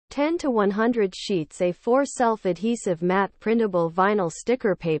10 to 100 sheets A4 self-adhesive matte printable vinyl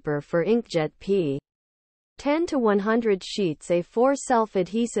sticker paper for Inkjet P. 10 to 100 sheets A4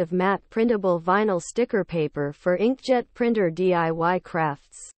 self-adhesive matte printable vinyl sticker paper for Inkjet printer DIY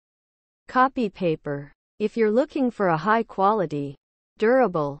crafts. Copy paper. If you're looking for a high-quality,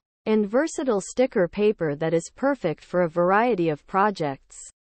 durable, and versatile sticker paper that is perfect for a variety of projects,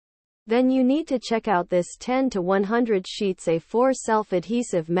 then you need to check out this 10 to 100 sheets A4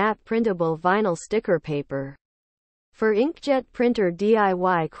 self-adhesive matte printable vinyl sticker paper for Inkjet printer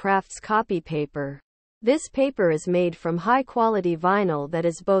DIY crafts copy paper. This paper is made from high-quality vinyl that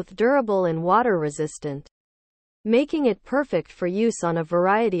is both durable and water-resistant, making it perfect for use on a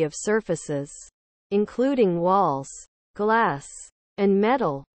variety of surfaces, including walls, glass, and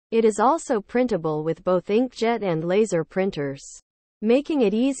metal. It is also printable with both inkjet and laser printers, making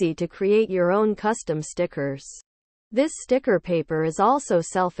it easy to create your own custom stickers. This sticker paper is also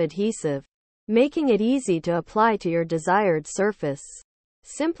self-adhesive, making it easy to apply to your desired surface.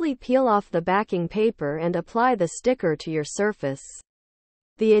 Simply peel off the backing paper and apply the sticker to your surface.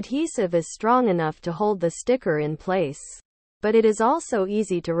 The adhesive is strong enough to hold the sticker in place, but it is also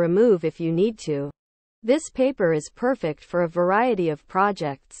easy to remove if you need to. This paper is perfect for a variety of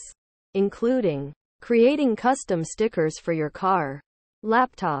projects, including creating custom stickers for your car,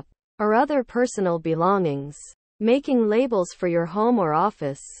 laptop, or other personal belongings, making labels for your home or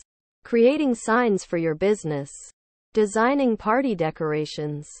office, creating signs for your business, designing party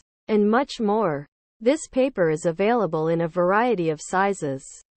decorations, and much more. This paper is available in a variety of sizes,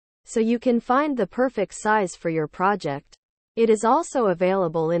 so you can find the perfect size for your project. It is also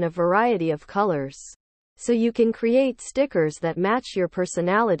available in a variety of colors, so you can create stickers that match your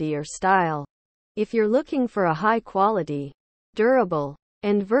personality or style. If you're looking for a high-quality, durable,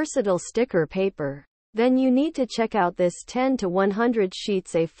 and versatile sticker paper, then you need to check out this 10 to 100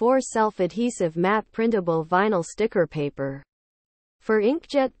 sheets A4 self-adhesive matte printable vinyl sticker paper for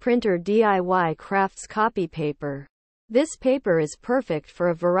Inkjet printer DIY crafts copy paper. This paper is perfect for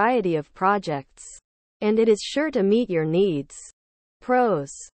a variety of projects, and it is sure to meet your needs. Pros: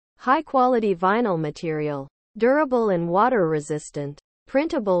 high-quality vinyl material, durable and water-resistant,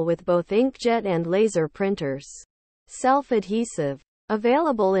 printable with both inkjet and laser printers, self-adhesive,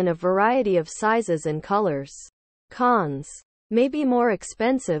 available in a variety of sizes and colors. Cons: may be more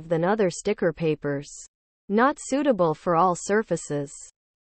expensive than other sticker papers, not suitable for all surfaces.